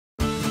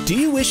Do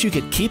you wish you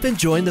could keep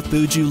enjoying the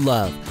food you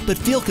love, but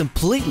feel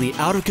completely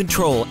out of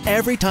control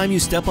every time you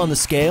step on the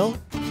scale?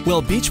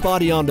 Well,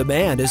 Beachbody On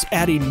Demand is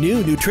adding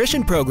new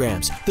nutrition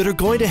programs that are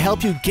going to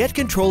help you get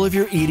control of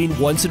your eating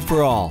once and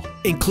for all,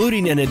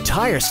 including an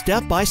entire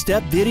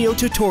step-by-step video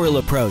tutorial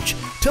approach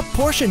to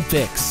Portion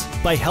Fix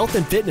by health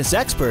and fitness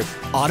expert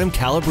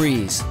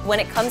Calabrese. When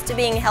it comes to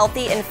being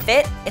healthy and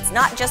fit, it's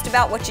not just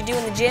about what you do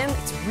in the gym,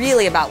 it's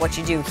really about what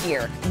you do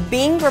here.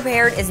 Being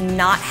prepared is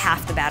not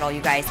half the battle,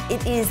 you guys.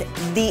 It is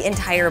the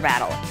entire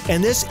battle.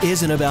 And this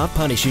isn't about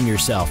punishing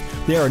yourself.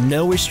 There are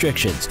no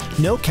restrictions,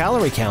 no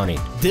calorie counting.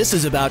 This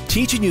is about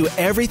teaching you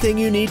everything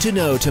you need to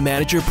know to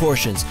manage your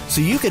portions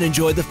so you can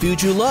enjoy the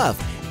food you love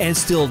and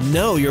still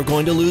know you're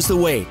going to lose the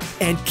weight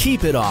and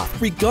keep it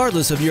off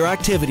regardless of your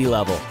activity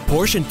level.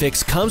 Portion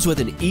Fix comes with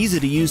an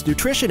easy-to-use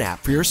nutrition app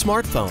for your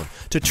smartphone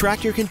to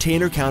track your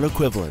container count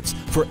equivalents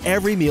for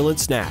every meal and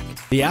snack.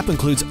 The app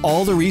includes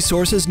all the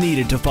resources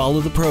needed to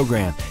follow the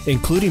program,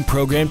 including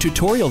program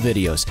tutorial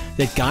videos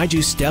that guide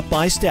you step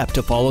by step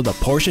to follow the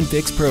Portion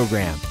Fix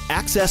program.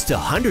 Access to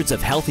hundreds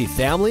of healthy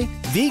family,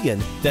 vegan,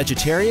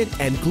 vegetarian,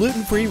 and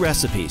gluten-free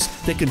recipes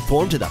that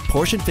conform to the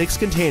Portion Fix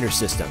container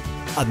system,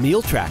 a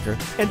meal tracker,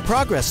 and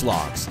progress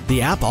logs.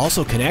 The app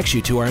also connects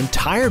you to our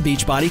entire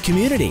Beachbody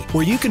community,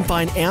 where you can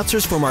find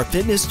answers from our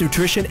fitness,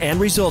 nutrition, and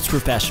results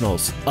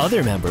professionals,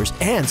 other members,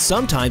 and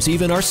sometimes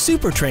even our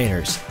super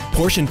trainers.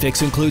 Portion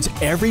Fix includes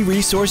every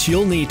resource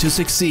you'll need to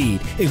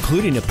succeed,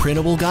 including a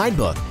printable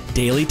guidebook,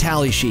 daily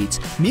tally sheets,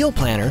 meal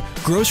planner,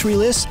 grocery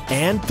lists,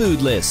 and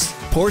food lists.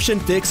 Portion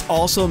Fix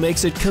also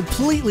makes it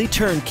completely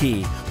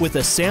turnkey with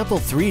a sample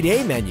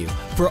 3-day menu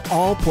for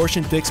all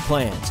Portion Fix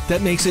plans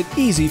that makes it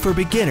easy for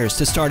beginners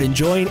to start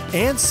enjoying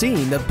and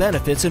seeing the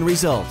benefits and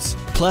results.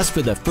 Plus,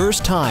 for the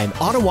first time,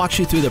 Autumn walks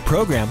you through the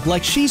program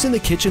like she's in the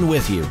kitchen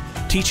with you,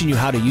 teaching you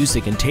how to use the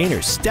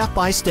containers step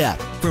by step,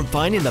 from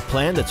finding the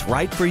plan that's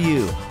right for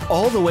you,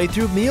 all the way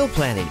through meal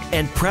planning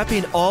and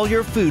prepping all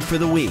your food for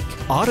the week.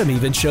 Autumn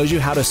even shows you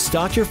how to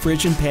stock your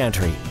fridge and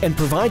pantry and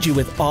provides you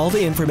with all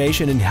the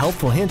information and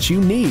helpful hints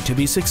you need to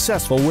be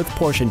successful with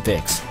Portion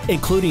Fix,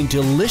 including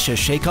delicious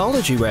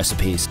Shakeology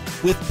recipes.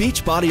 With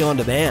Beachbody On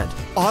Demand,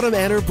 Autumn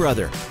and her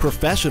brother,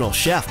 professional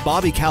chef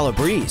Bobby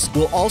Calabrese,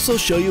 will also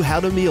show you how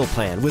to meal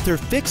plan with her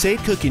Fix 8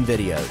 cooking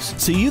videos,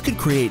 so you can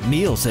create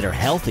meals that are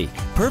healthy,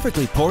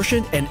 perfectly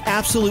portioned, and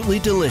absolutely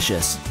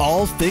delicious.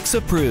 All Fix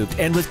approved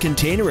and with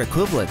container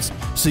equivalents,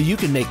 so you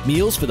can make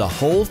meals for the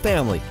whole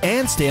family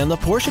and stay on the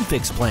Portion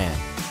Fix plan.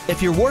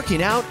 If you're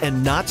working out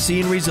and not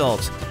seeing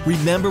results,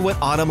 remember what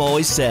Autumn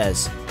always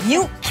says: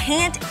 You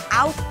can't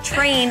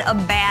out-train a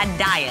bad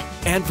diet.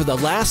 And for the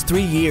last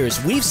 3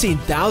 years, we've seen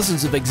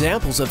thousands of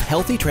examples of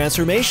healthy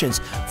transformations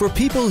for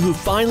people who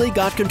finally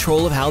got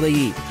control of how they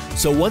eat.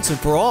 So once and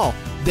for all,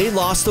 they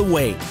lost the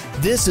weight.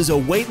 This is a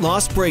weight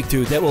loss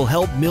breakthrough that will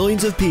help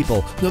millions of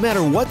people, no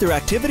matter what their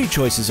activity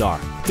choices are.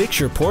 Fix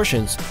your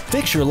portions,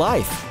 fix your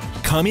life.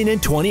 Coming in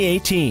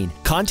 2018.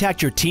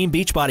 Contact your Team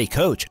Beachbody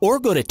coach or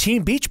go to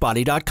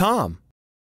teambeachbody.com.